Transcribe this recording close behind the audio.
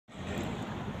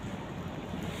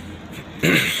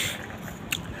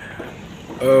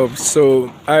So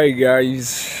hi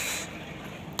guys.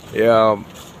 Yeah,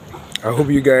 I hope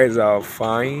you guys are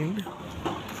fine.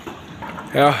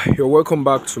 Yeah, you're welcome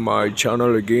back to my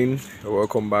channel again. You're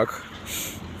welcome back.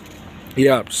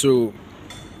 Yeah, so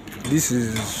this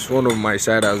is one of my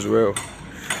side as well.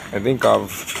 I think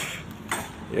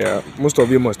most of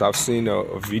you must have seen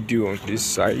a video on this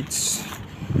site.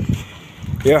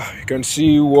 Yeah, you can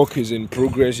see work is in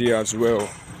progress here as well.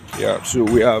 Yeah, so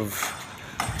we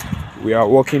are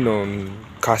working on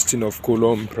casting of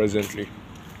column presently.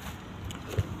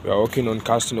 We are working on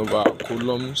casting of our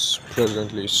columns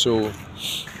presently. So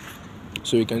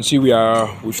you can see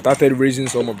we've started raising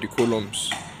some of the columns.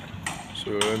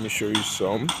 So let me show you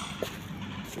some.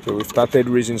 So we've started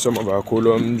raising some of our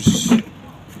columns.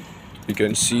 You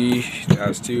can see they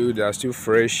are still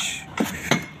fresh.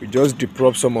 We just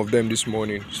depropped some of them this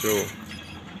morning. So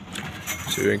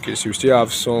in case you still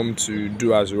have some to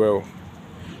do as well.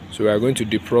 So we are going to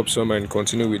deprop some and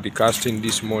continue with the casting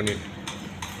this morning.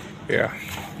 Yeah.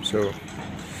 So you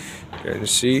can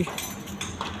see.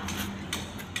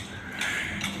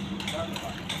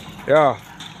 Yeah.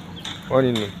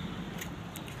 Morning.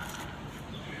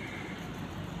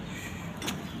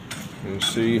 You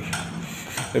see,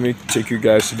 let me take you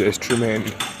guys to the extreme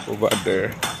end over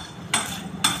there.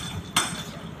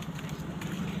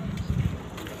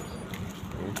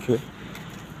 Okay,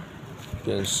 you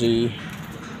can see.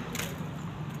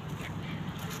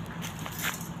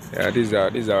 Yeah, these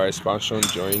are our expansion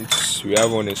joints. We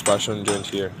have one expansion joint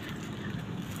here.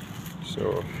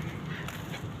 So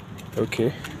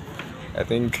okay, I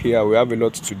think here we have a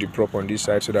lot to deprop on this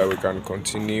side so that we can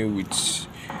continue with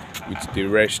the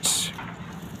rest.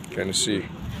 You can see.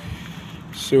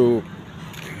 So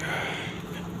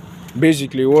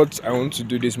basically what I want to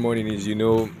do this morning is,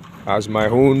 as my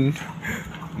own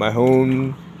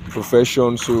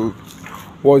profession, so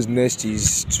what's next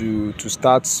is to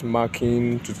start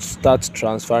marking, to start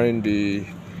transferring the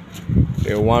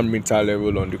 1 meter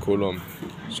level on the column.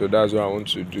 So that's what I want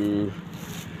to do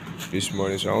this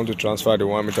morning. So I want to transfer the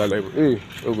 1 meter level.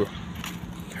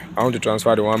 I want to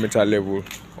transfer the 1 meter level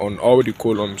on all the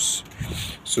columns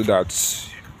so that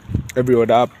every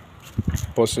other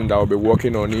person that will be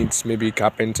working on it, maybe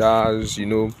carpenters,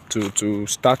 to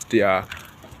start the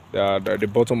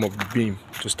bottom of the beam,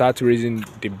 to start raising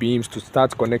the beams, to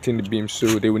start connecting the beams.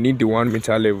 So they will need the 1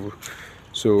 meter level.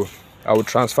 So I will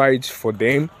transfer it for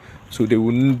them. So they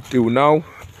will now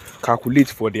calculate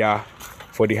for the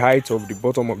height of the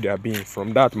bottom of their beam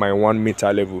from that my 1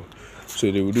 meter level.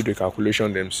 So they will do the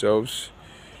calculation themselves.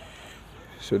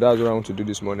 So that's what I want to do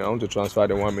this morning. I want to transfer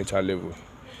the 1 meter level.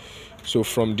 So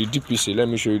from the DPC, let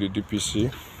me show you the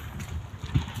DPC.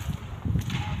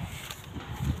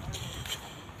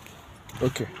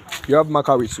 Okay, you have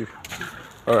marker with you.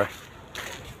 All right.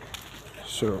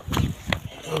 So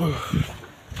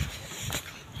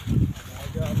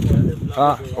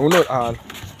I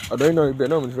don't know if they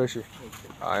know me fresh.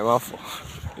 I'm off.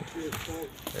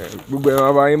 Gbogbo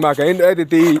ẹran bá yín mark ẹ̀yin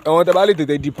tètè àwọn tẹ́ bá lè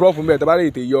tètè di prof mbẹ tẹ́ bá lè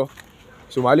tètè yọ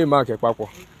so màá lè mark ẹ̀ papọ̀.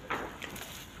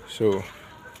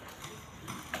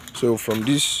 So from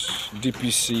this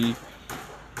DPC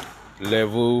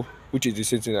level, which is the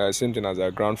same thing as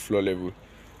our ground floor level,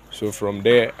 so from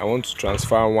there I want to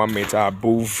transfer 1 meter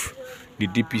above the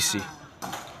DPC.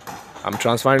 I'm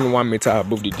transferring 1 meter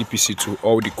above the DPC to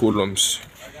all the columns.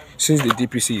 Since the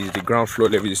DPC is the ground floor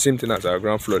level, the same thing as our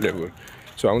ground floor level,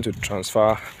 so I want to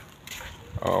transfer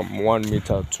 1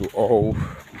 meter to all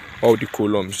the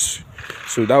columns.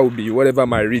 So that will be whatever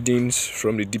my readings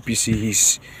from the DPC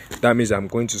is. That means I'm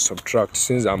going to subtract,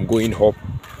 since I'm going up,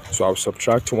 so I'll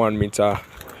subtract 1 meter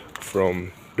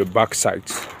from the back side.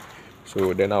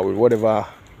 So then I will, whatever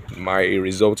my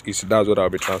result is, that's what I'll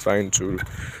be transferring to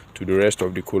the rest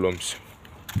of the columns.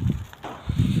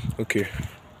 Okay.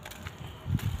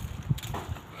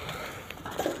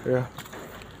 Yeah.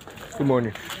 Good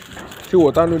morning. See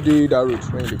what I know that road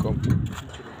when you come.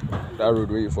 That road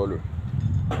where you follow.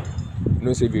 You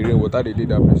know, say if you rain water, they did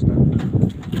that place now.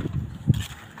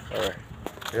 Alright.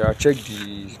 Yeah, check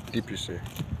the DPC.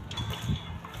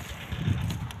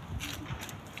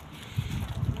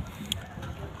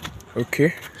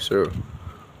 Okay, so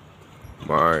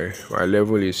my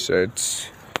level is set.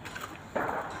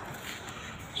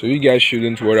 So you guys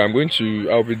shouldn't worry.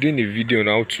 I'll be doing a video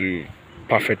now to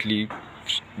perfectly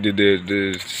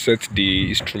set the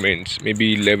instruments,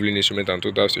 maybe leveling instrument and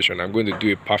total station. I'm going to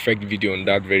do a perfect video on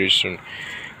that very soon.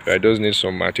 But I just need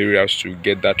some materials to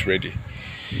get that ready.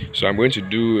 So I'm going to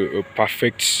do a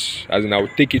perfect, as in I'll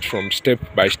take it from step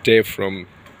by step, from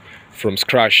from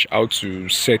scratch how to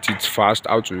set it fast,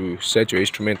 how to set your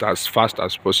instrument as fast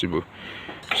as possible.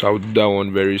 So I'll do that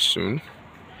one very soon.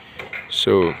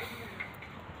 So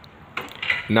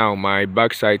now my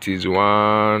back sight is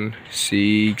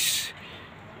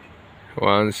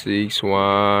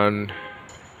 1615.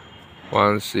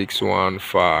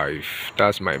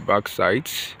 That's my back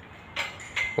sight.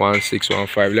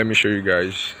 1615. Let me show you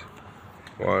guys.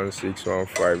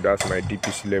 1615. That's my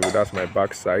DPC level. That's my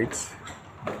back sight.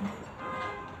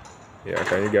 Yeah,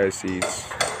 can you guys see it?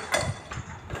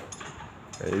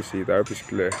 Can you see it? I hope it's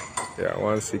clear. Yeah,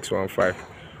 1615.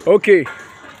 Okay.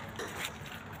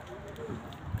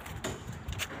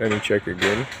 Let me check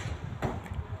again.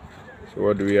 So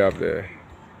what do we have there?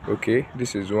 Okay,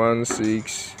 this is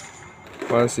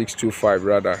 1625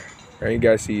 rather. Can you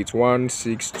guys see it?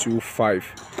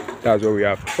 1625. That's what we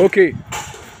have. Okay,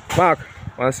 mark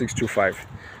 1625.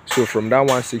 So from that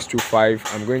 1625,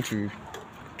 I'm going to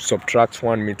subtract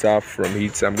 1 meter from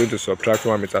it. I'm going to subtract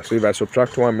 1 meter. So if I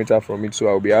subtract 1 meter from it, so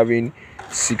I'll be having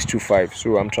 625.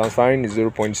 So I'm transferring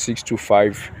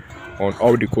 0.625 on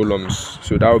all the columns.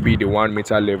 So that will be the 1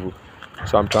 meter level.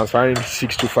 So I'm transferring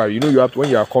 625. You know, you have to, when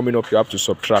you are coming up, you have to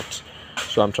subtract.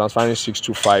 So I'm transferring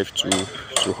 625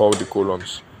 to all the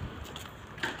columns.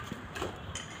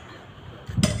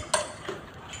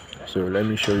 So let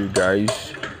me show you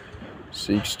guys.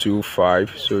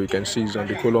 625. So you can see it's on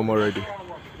the column already.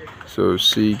 So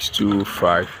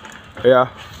 625. Yeah,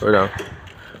 go down.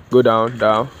 Go down,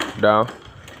 down, down,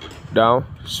 down,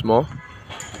 small,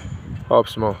 up,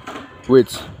 small. Wait.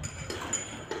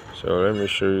 So let me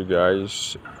show you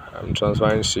guys. I'm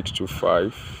transferring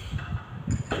 625.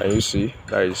 Can you see?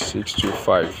 That is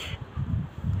 625.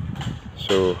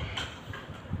 So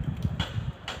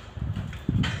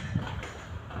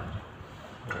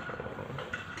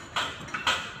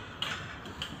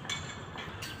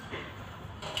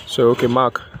okay,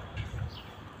 mark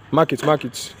it.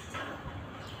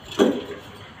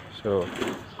 So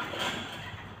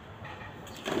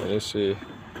let's see.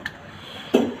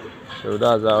 So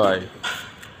that's how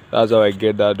I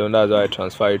get that done. That's how I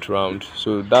transfer it around.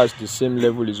 So that's the same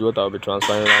level is what I'll be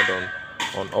transferring around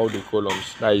on all the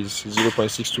columns. That is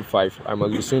 0.625. I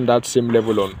must be seeing that same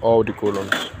level on all the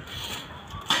columns.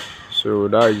 So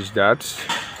that is that.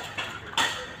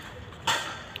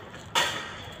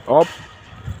 Up,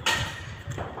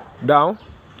 down,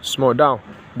 small, down.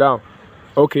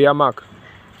 Okay, yeah, mark.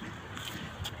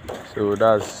 So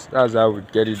that's how we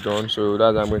get it done. So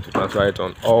that's how I'm going to transfer it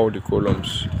on all the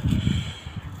columns.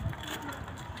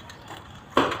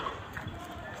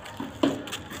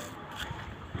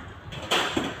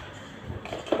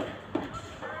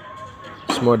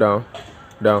 Small, down,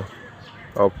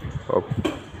 up.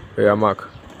 Yeah, mark.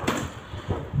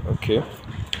 Okay,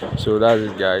 so that's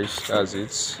it, guys. That's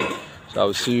it. So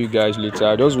I'll see you guys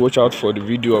later. Just watch out for the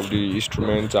video of the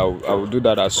instrument. I will do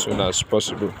that as soon as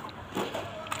possible.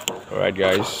 All right,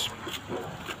 guys.